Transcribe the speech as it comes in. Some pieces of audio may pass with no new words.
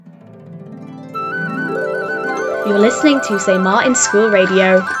You're listening to St Martin's School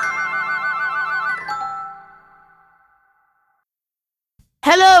Radio.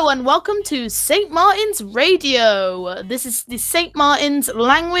 Hello and welcome to St Martin's Radio. This is the St Martin's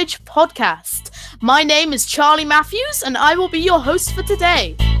Language Podcast. My name is Charlie Matthews and I will be your host for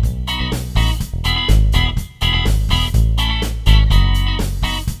today.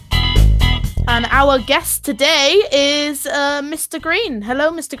 And our guest today is Mr Green.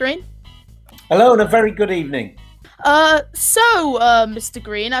 Hello, Mr Green. Hello and a very good evening. Mr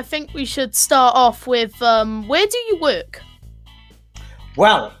Green, I think we should start off with where do you work?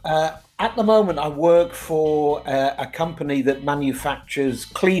 Well, at the moment I work for a company that manufactures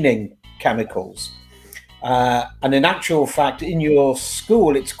cleaning chemicals. And in actual fact, in your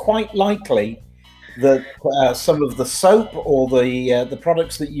school, it's quite likely that some of the soap or the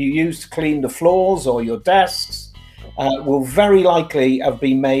products that you use to clean the floors or your desks will very likely have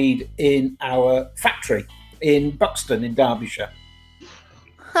been made in our factory in Buxton in Derbyshire.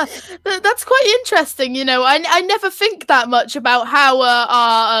 That's quite interesting, you know. I never think that much about how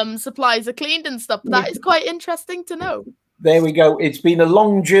our supplies are cleaned and stuff. But that is quite interesting to know. There we go. It's been a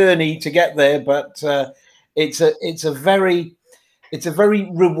long journey to get there, but it's a very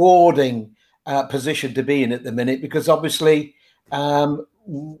rewarding position to be in at the minute, because obviously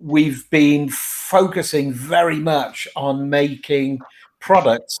we've been focusing very much on making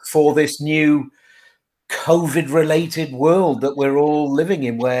products for this new COVID-related world that we're all living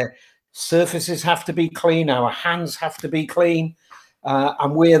in, where surfaces have to be clean, our hands have to be clean,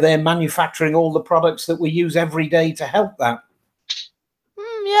 and we're there manufacturing all the products that we use every day to help that.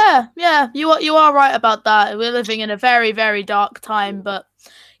 Yeah, you are right about that. We're living in a very, very dark time, but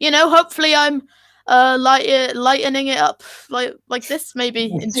you know, hopefully I'm lightening it up like this,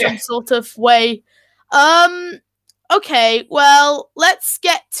 maybe in some sort of way. Okay, well, let's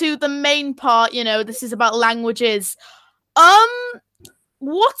get to the main part. You know, this is about languages.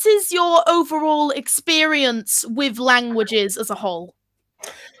 What is your overall experience with languages as a whole?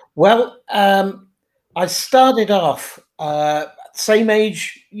 Well, I started off same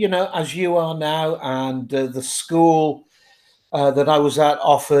age, you know, as you are now, and the school that I was at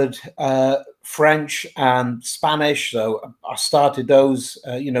offered French and Spanish, so I started those,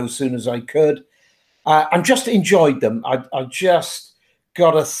 as soon as I could. And just enjoyed them. I just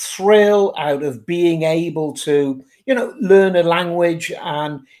got a thrill out of being able to, learn a language,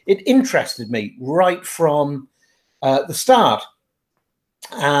 and it interested me right from the start.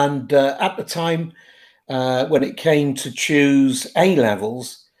 And at the time, when it came to choose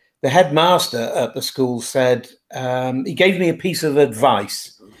A-levels, the headmaster at the school said, he gave me a piece of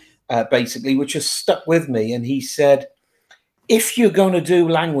advice, basically, which has stuck with me. And he said, if you're going to do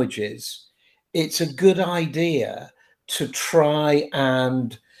languages, it's a good idea to try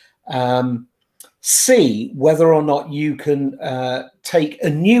and see whether or not you can take a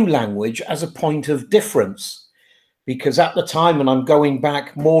new language as a point of difference. Because at the time, and I'm going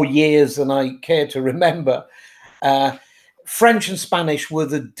back more years than I care to remember, French and Spanish were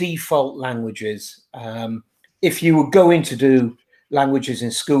the default languages. If you were going to do languages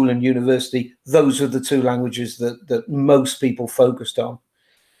in school and university, those were the two languages that most people focused on.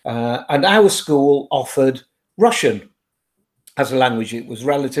 And our school offered Russian as a language. It was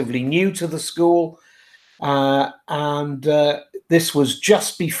relatively new to the school, and this was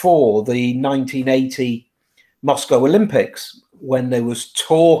just before the 1980 Moscow Olympics, when there was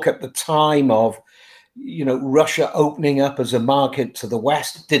talk at the time of, Russia opening up as a market to the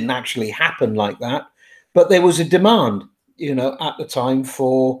West. It didn't actually happen like that, but there was a demand, at the time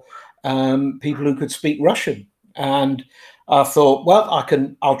for people who could speak Russian. And I thought, well,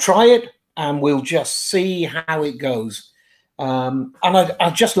 I'll try it, and we'll just see how it goes. And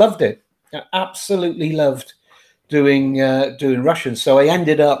I just loved it. I absolutely loved doing Russian. So I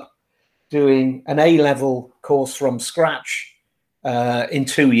ended up doing an A-level course from scratch in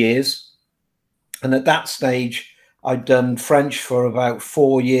 2 years. And at that stage, I'd done French for about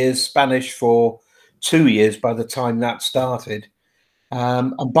 4 years, Spanish for 2 years by the time that started.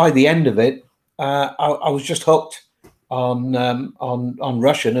 And by the end of it, I was just hooked on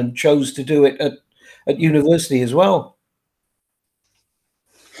Russian, and chose to do it at university as well.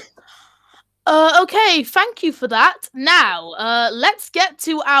 Okay, thank you for that. Now, let's get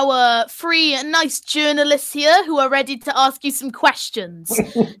to our three nice journalists here who are ready to ask you some questions.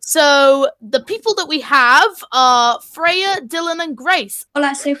 So, the people that we have are Freya, Dylan, and Grace.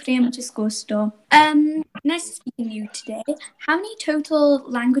 Hola, soy Freya, mucho gusto. Nice to speak to you today. How many total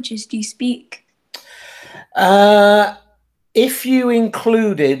languages do you speak? If you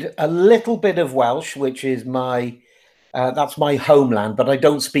included a little bit of Welsh, which is that's my homeland, but I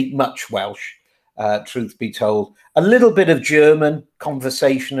don't speak much Welsh. truth be told. A little bit of German,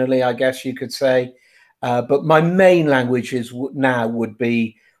 conversationally, I guess you could say. But my main languages now would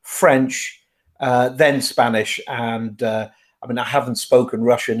be French, then Spanish. And I mean, I haven't spoken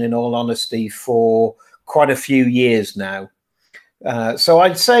Russian, in all honesty, for quite a few years now. So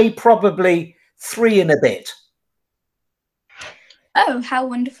I'd say probably 3 and a bit. Oh, how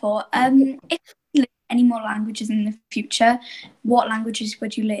wonderful. If you learn any more languages in the future, what languages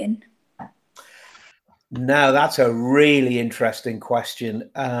would you learn? Now, that's a really interesting question.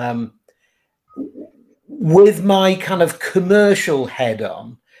 With my kind of commercial head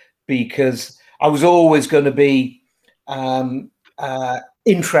on, because I was always going to be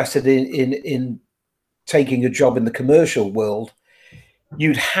interested in taking a job in the commercial world,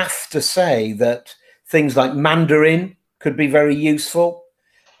 you'd have to say that things like Mandarin could be very useful.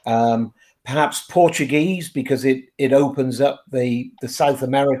 Perhaps Portuguese, because it opens up the South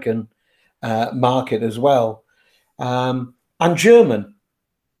American market as well. And German.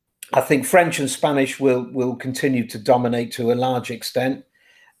 I think French and Spanish will continue to dominate to a large extent.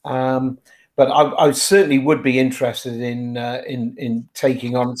 But I certainly would be interested in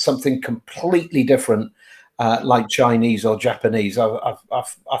taking on something completely different, like Chinese or Japanese. I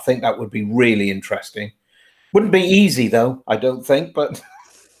think that would be really interesting. Wouldn't be easy though, I don't think. But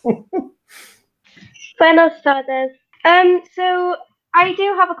Buenos tardes. So I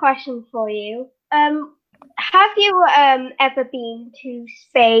do have a question for you. Have you ever been to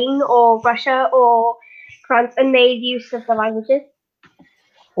Spain or Russia or France and made use of the languages?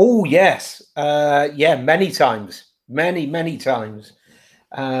 Oh yes, yeah, many times, many times.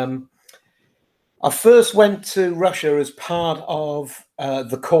 I first went to Russia as part of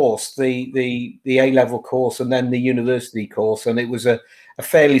the course, the A-level course, and then the university course, and it was a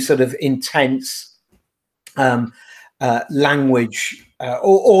fairly sort of intense language,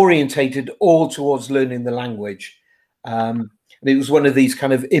 orientated all towards learning the language. And it was one of these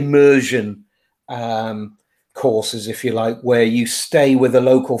kind of immersion courses, if you like, where you stay with a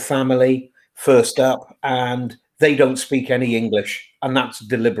local family first up, and they don't speak any English, and that's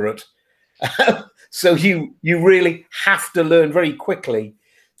deliberate. So you really have to learn very quickly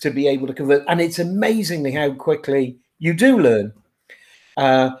to be able to convert, and it's amazingly how quickly you do learn.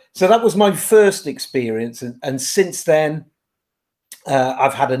 So that was my first experience, and since then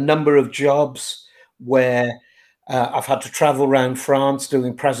I've had a number of jobs where I've had to travel around France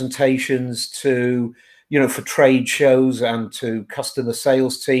doing presentations to, for trade shows and to customer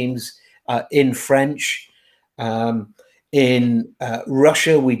sales teams in French. In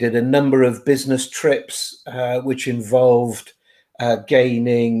Russia, we did a number of business trips which involved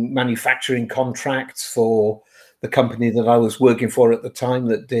gaining manufacturing contracts for the company that I was working for at the time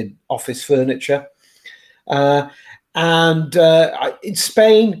that did office furniture. And in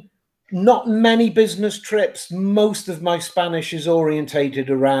Spain, not many business trips. Most of my Spanish is orientated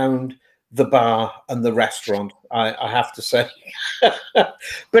around the bar and the restaurant, I have to say.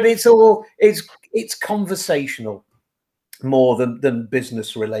 But it's conversational more than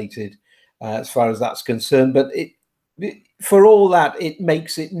business related as far as that's concerned. But for all that, it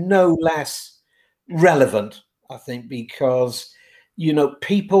makes it no less relevant, I think, because,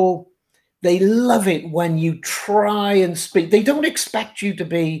 people, they love it when you try and speak. They don't expect you to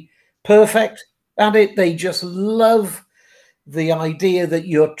be perfect at it. They just love the idea that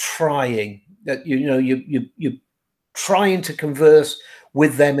you're trying, that, you're trying to converse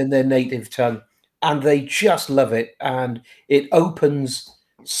with them in their native tongue. And they just love it. And it opens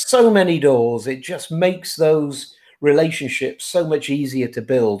so many doors. It just makes those relationships so much easier to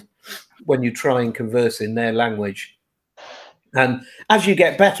build when you try and converse in their language. And as you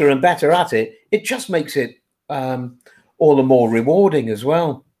get better and better at it, it just makes it all the more rewarding as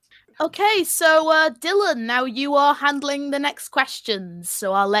well. Okay, so Dylan, now you are handling the next questions,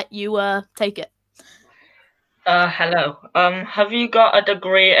 so I'll let you take it. Hello. Have you got a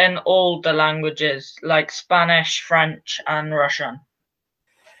degree in all the languages, like Spanish, French, and Russian?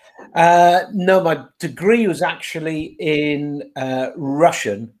 No, my degree was actually in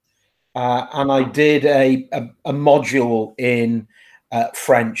Russian, and I did a module in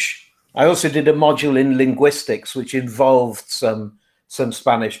French. I also did a module in linguistics, which involved some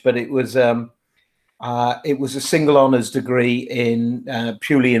Spanish, but it was a single honors degree in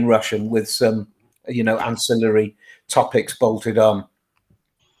purely in Russian with some ancillary topics bolted on.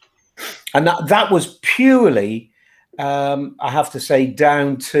 And that was purely, I have to say,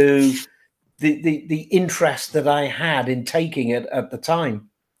 down to the interest that I had in taking it at the time.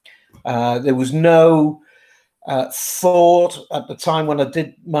 There was no thought at the time when I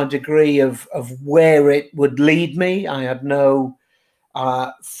did my degree of where it would lead me. I had no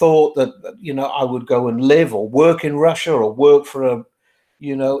thought that, I would go and live or work in Russia or work for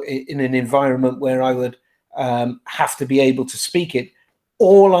in an environment where I would have to be able to speak it.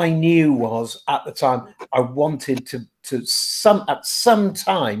 All I knew was at the time I wanted to at some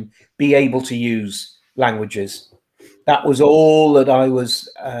time be able to use languages. That was all that I was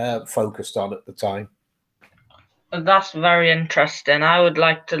focused on at the time. That's very interesting. I would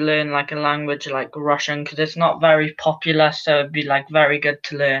like to learn like a language like Russian because it's not very popular, so it'd be like very good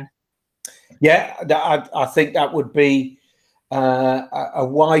to learn. Yeah, I think that would be a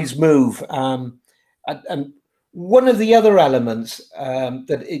wise move. And one of the other elements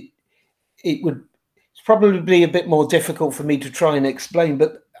that it's probably be a bit more difficult for me to try and explain,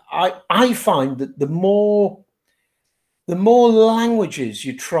 but I find that the more languages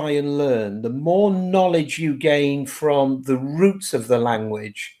you try and learn, the more knowledge you gain from the roots of the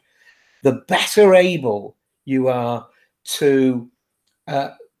language, the better able you are to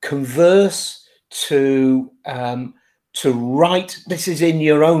converse, to write. This is in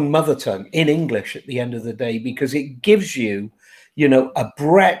your own mother tongue, in English at the end of the day, because it gives you, a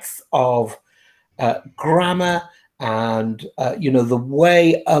breadth of grammar and, the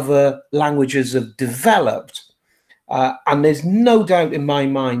way other languages have developed. And there's no doubt in my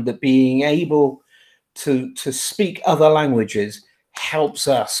mind that being able to speak other languages helps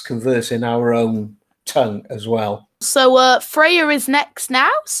us converse in our own tongue as well. So Freya is next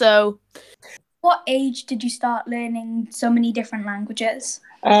now. So what age did you start learning so many different languages?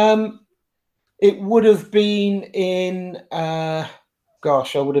 It would have been in, I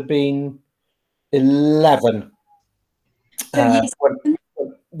would have been 11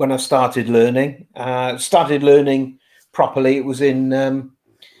 when I started learning. Started learning properly. It was in the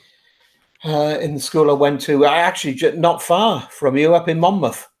school I went to. I actually not far from you, up in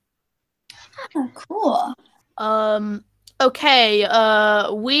Monmouth. Oh, cool. Okay.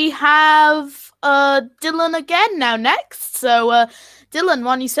 We have Dylan again now next. So Dylan,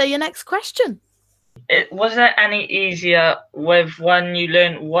 why don't you say your next question? Was it any easier with when you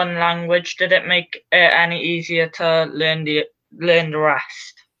learned one language? Did it make it any easier to learn the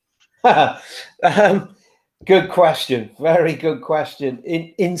rest? Good question. Very good question.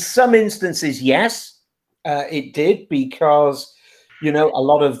 In some instances, yes, it did, because a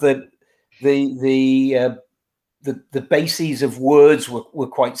lot of the bases of words were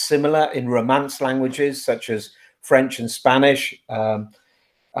quite similar in Romance languages such as French and Spanish.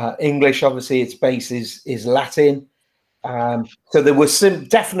 English, obviously, its base is Latin. So there were some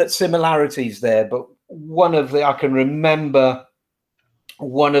definite similarities there. But I can remember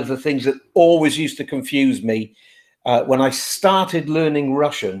one of the things that always used to confuse me when I started learning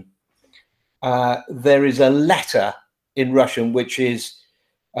Russian. There is a letter in Russian which is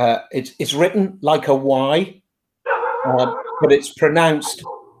it's written like a Y, but it's pronounced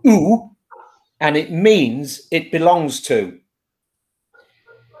U, and it means it belongs to.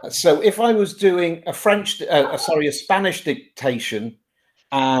 So if I was doing a Spanish dictation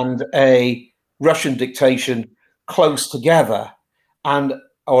and a Russian dictation close together,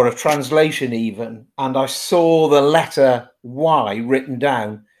 or a translation even, and I saw the letter Y written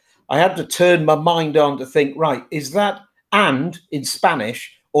down, I had to turn my mind on to think, right, is that "and" in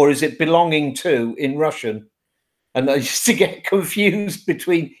Spanish, or is it "belonging to" in Russian? And I used to get confused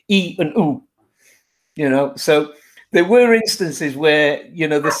between E and U, so there were instances where,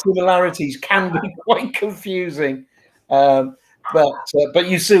 the similarities can be quite confusing, but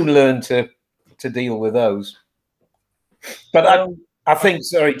you soon learn to deal with those. But I think,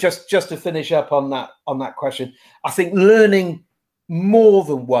 sorry, just to finish up on that question, I think learning more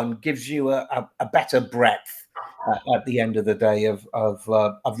than one gives you a better breadth at the end of the day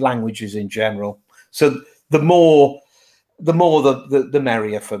of languages in general. So the more the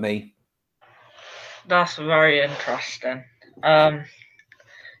merrier for me. That's very interesting.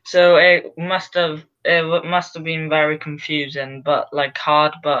 So it must have been very confusing, but like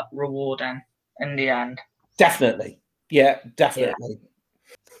hard but rewarding in the end. Definitely. Yeah, definitely.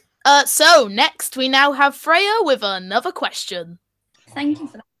 Yeah. So next we now have Freya with another question. Thank you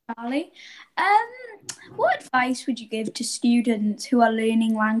for that, Charlie. What advice would you give to students who are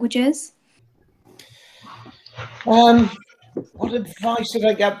learning languages? What advice did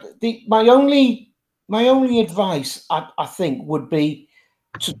I get? My only advice, I think, would be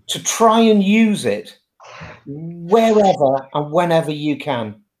to try and use it wherever and whenever you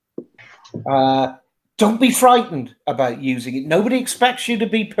can. Don't be frightened about using it. Nobody expects you to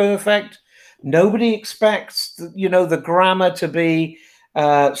be perfect. Nobody expects, the grammar to be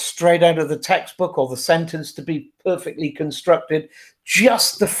straight out of the textbook or the sentence to be perfectly constructed.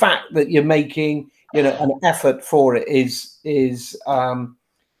 Just the fact that you're making you know, an effort for it is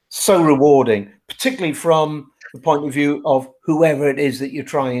so rewarding, particularly from the point of view of whoever it is that you're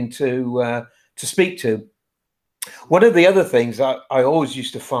trying to speak to. One of the other things I always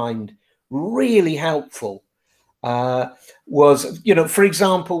used to find really helpful was, you know, for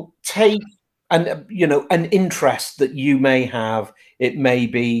example, take an interest that you may have. It may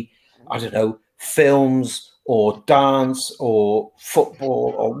be, I don't know, films or dance or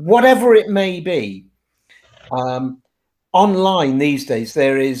football or whatever it may be. Online these days,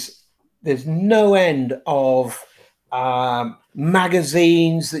 there's no end of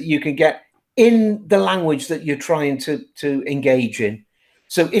magazines that you can get in the language that you're trying to engage in.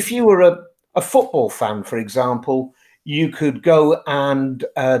 So if you were a football fan, for example, you could go and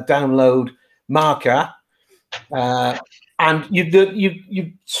download Marca, and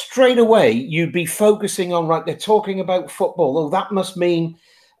you straight away you'd be focusing on, right, they're talking about football. Oh, that must mean,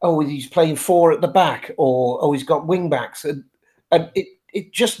 oh, he's playing four at the back, or oh, he's got wing backs, and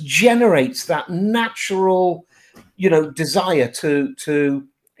it just generates that natural, you know, desire to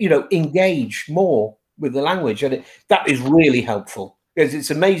you know, engage more with the language, and that is really helpful, because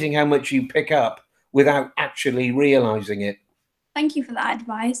it's amazing how much you pick up without actually realizing it. Thank you for that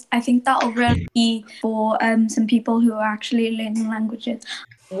advice. I think that'll really be for some people who are actually learning languages.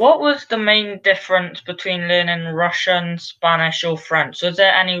 What was the main difference between learning Russian, Spanish, or French? Was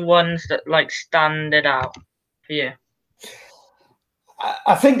there any ones that like standed out for you?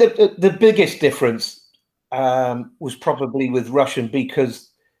 I think that the biggest difference was probably with Russian, because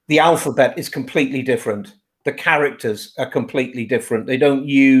the alphabet is completely different. The characters are completely different. They don't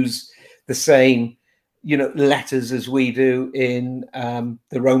use the same, you know, letters as we do in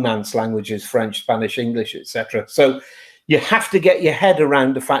the Romance languages, French, Spanish, English, etc. So you have to get your head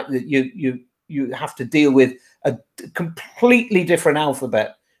around the fact that you have to deal with a completely different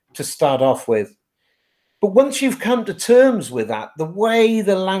alphabet to start off with. But once you've come to terms with that, the way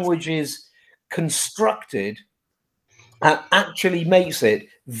the language is constructed actually makes it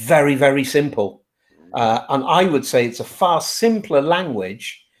very, very simple. And I would say it's a far simpler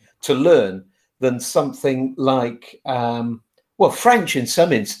language to learn than something like, well, French in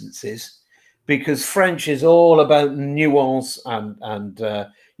some instances, because French is all about nuance and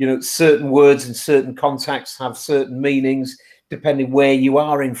you know, certain words in certain contexts have certain meanings depending where you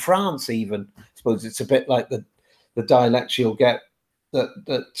are in France. Even I suppose it's a bit like the dialects you'll get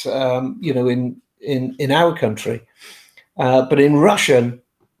that you know, in our country, but in Russian,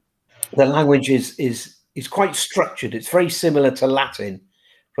 the language is quite structured. It's very similar to Latin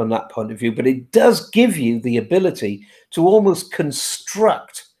from that point of view, but it does give you the ability to almost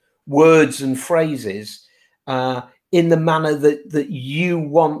construct words and phrases in the manner that you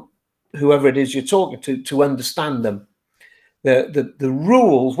want whoever it is you're talking to understand them. The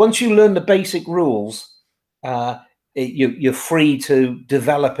rules, once you learn the basic rules, you're free to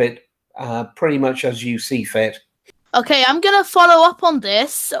develop it pretty much as you see fit. Okay, I'm gonna follow up on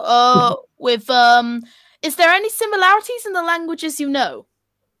this with is there any similarities in the languages you know?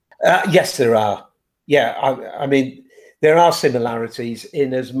 Yes, there are. Yeah, I mean, there are similarities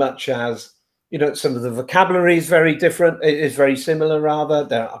in as much as, you know, some of the vocabulary is very different. It is very similar, rather.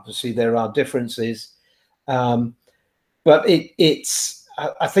 There are differences, but it's.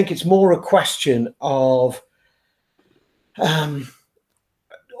 I think it's more a question of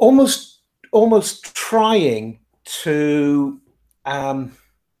almost trying to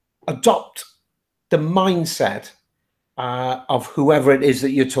adopt the mindset of whoever it is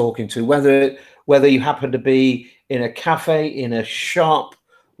that you're talking to, whether you happen to be in a cafe, in a shop,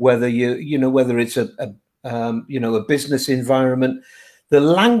 whether whether it's a business environment. The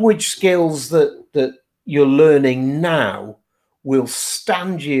language skills that you're learning now will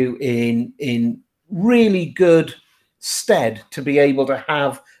stand you in really good stead to be able to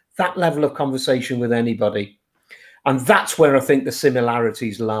have that level of conversation with anybody. And that's where I think the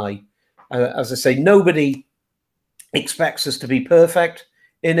similarities lie. As I say, nobody expects us to be perfect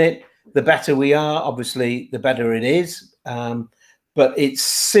in it. The better we are, obviously, the better it is. But it's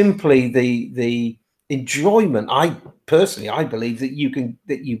simply the enjoyment, I believe, that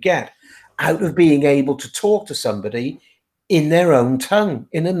you get out of being able to talk to somebody in their own tongue,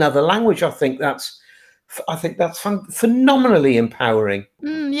 in another language. I think that's phenomenally empowering.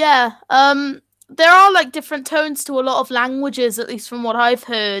 Yeah. There are like different tones to a lot of languages, at least from what I've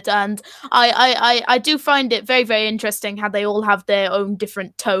heard, and I do find it very, very interesting how they all have their own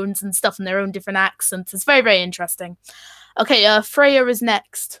different tones and stuff and their own different accents. It's very, very interesting. Okay, Freya is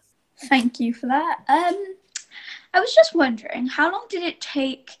next. Thank you for that. I was just wondering, how long did it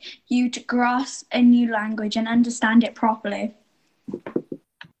take you to grasp a new language and understand it properly?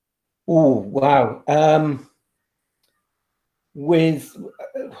 Oh, wow. With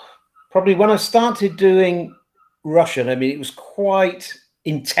probably when I started doing Russian, I mean, it was quite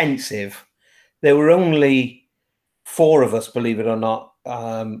intensive. There were only 4 of us, believe it or not,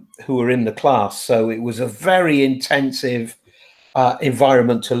 who were in the class. So it was a very intensive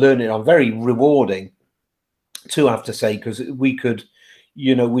environment to learn it on, very rewarding too, I have to say, because we could,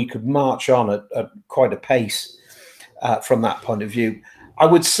 we could march on at quite a pace from that point of view. I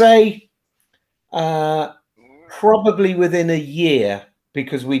would say probably within a year,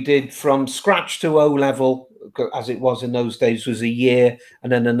 because we did from scratch to O level, as it was in those days, was a year,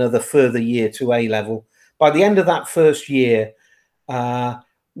 and then another further year to A level. By the end of that first year,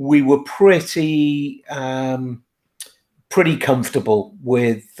 we were pretty comfortable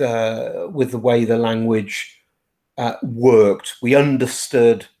with the way the language worked. We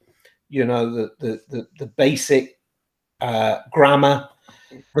understood, the basic grammar,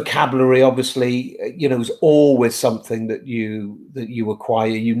 vocabulary. Obviously, is always something that you acquire.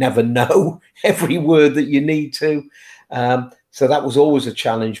 You never know every word that you need to. So that was always a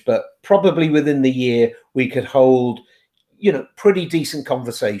challenge. But probably within the year, we could hold, pretty decent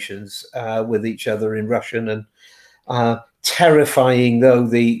conversations with each other in Russian. And terrifying though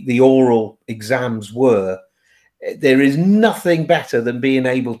the oral exams were, there is nothing better than being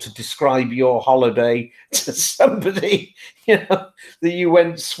able to describe your holiday to somebody, that you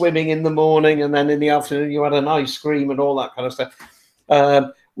went swimming in the morning and then in the afternoon you had an ice cream and all that kind of stuff.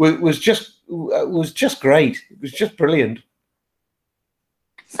 Was just great. It was just brilliant.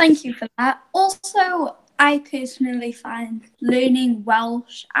 Thank you for that. Also, I personally find learning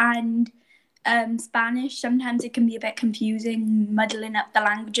Welsh and Spanish, sometimes it can be a bit confusing, muddling up the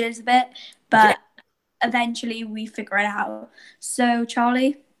languages a bit, but eventually we figure it out. So,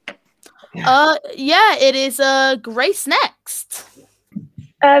 Charlie? Yeah, it is Grace next.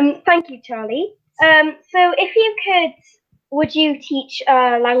 Thank you, Charlie. So if you could, would you teach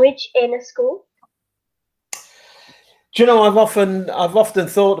language in a school? Do you know, I've often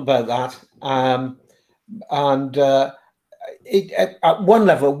thought about that, and at one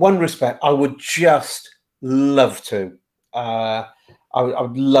level, one respect, I would just love to. I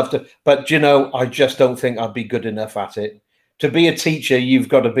would love to, but I just don't think I'd be good enough at it. To be a teacher, you've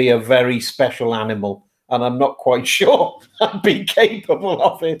got to be a very special animal, and I'm not quite sure I'd be capable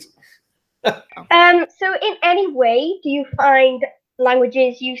of it. So in any way, do you find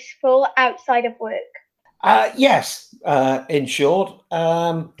languages useful outside of work? Yes, in short.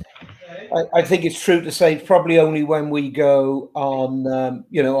 I think it's true to say probably only when we go on,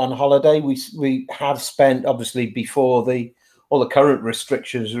 on holiday. We have spent, obviously, before all the current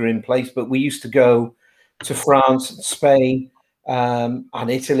restrictions are in place, but we used to go to France, Spain, and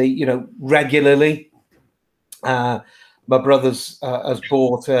Italy, regularly. My brother's has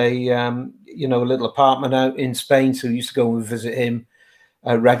bought a little apartment out in Spain, so we used to go and visit him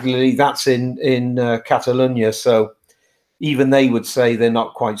regularly. That's in Catalonia, so even they would say they're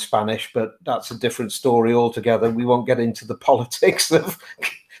not quite Spanish, but that's a different story altogether. We won't get into the politics of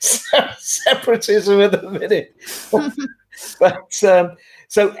separatism at the minute. But so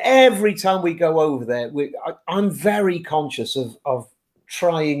every time we go over there, I'm very conscious of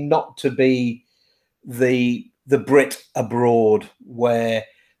trying not to be the Brit abroad, where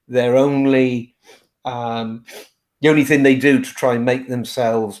they're only the only thing they do to try and make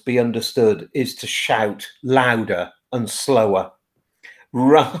themselves be understood is to shout louder and slower,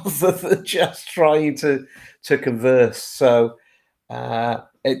 rather than just trying to converse. So, at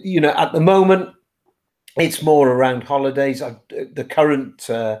the moment, it's more around holidays. The current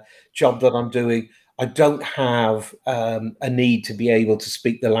job that I'm doing, I don't have a need to be able to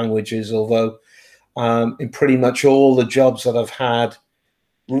speak the languages, although in pretty much all the jobs that I've had,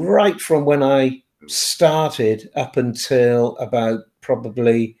 right from when I started up until about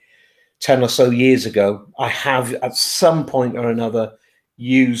probably 10 or so years ago, I have at some point or another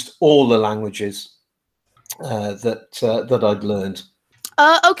used all the languages that I'd learned.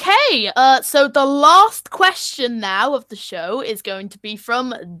 Okay, so the last question now of the show is going to be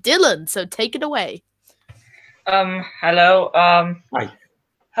from Dylan, so take it away. Hello. Hi.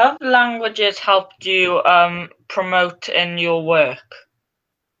 Have languages helped you promote in your work?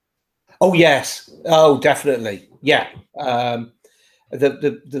 Oh, yes. Oh, definitely. Yeah.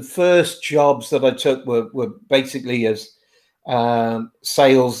 The first jobs that I took were basically as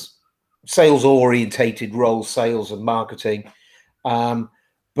sales orientated roles, sales and marketing.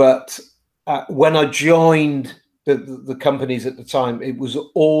 But when I joined the companies at the time, it was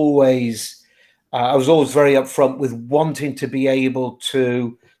always I was always very upfront with wanting to be able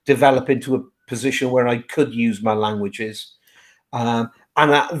to develop into a position where I could use my languages.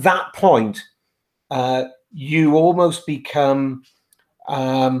 And at that point, you almost become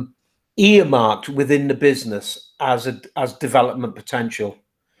earmarked within the business as development potential,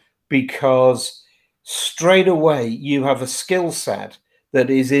 because straight away you have a skill set that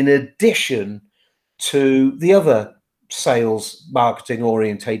is in addition to the other sales, marketing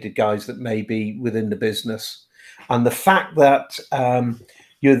orientated guys that may be within the business. And the fact that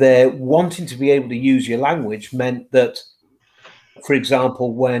you're there wanting to be able to use your language meant that, for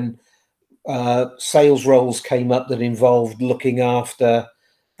example, when sales roles came up that involved looking after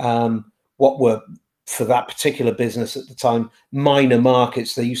what were, for that particular business at the time, minor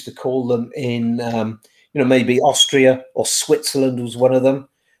markets, they used to call them, in maybe Austria or Switzerland was one of them.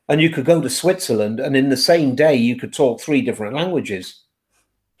 And you could go to Switzerland and in the same day you could talk 3 different languages,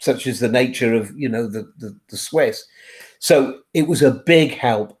 such as the nature of the Swiss. So it was a big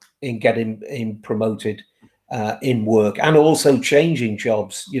help in getting promoted in work, and also changing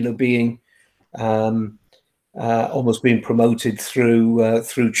jobs, being almost being promoted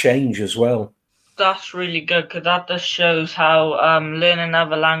through change as well. That's really good, because that just shows how learning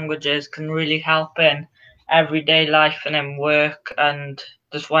other languages can really help in everyday life and in work, and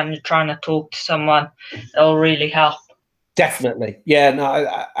just when you're trying to talk to someone, it'll really help. Definitely. Yeah, no,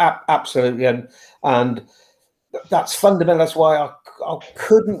 absolutely. And that's fundamental. That's why I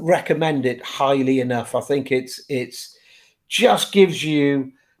couldn't recommend it highly enough. I think it's just gives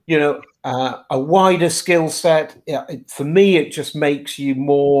you, a wider skill set. For me, it just makes you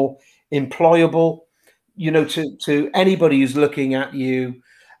more employable, to anybody who's looking at you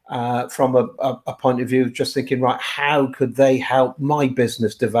from a point of view of just thinking, right, how could they help my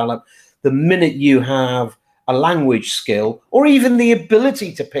business develop? The minute you have a language skill, or even the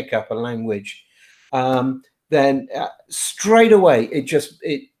ability to pick up a language, then straight away it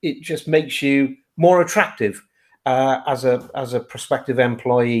just makes you more attractive as a prospective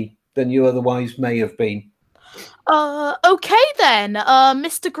employee than you otherwise may have been. Okay then,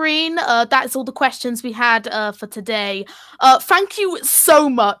 Mr. Green, that's all the questions we had for today. Thank you so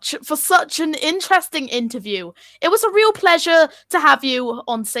much for such an interesting interview. It was a real pleasure to have you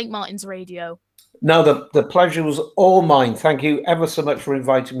on St. Martin's Radio. No, the pleasure was all mine. Thank you ever so much for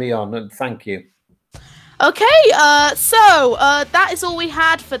inviting me on, and thank you. Okay, so that is all we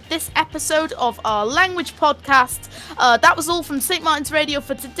had for this episode of our language podcast. That was all from St. Martin's Radio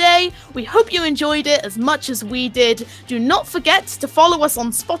for today. We hope you enjoyed it as much as we did. Do not forget to follow us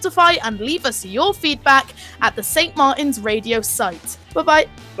on Spotify and leave us your feedback at the St. Martin's Radio site. Bye-bye.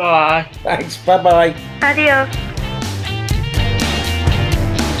 Bye. Thanks. Bye-bye. Adios.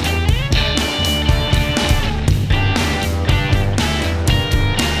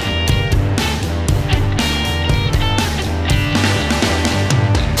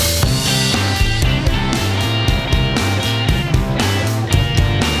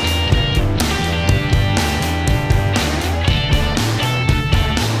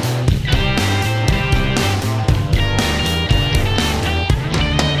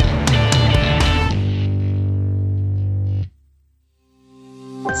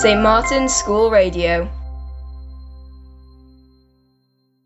 St. Martin's School Radio.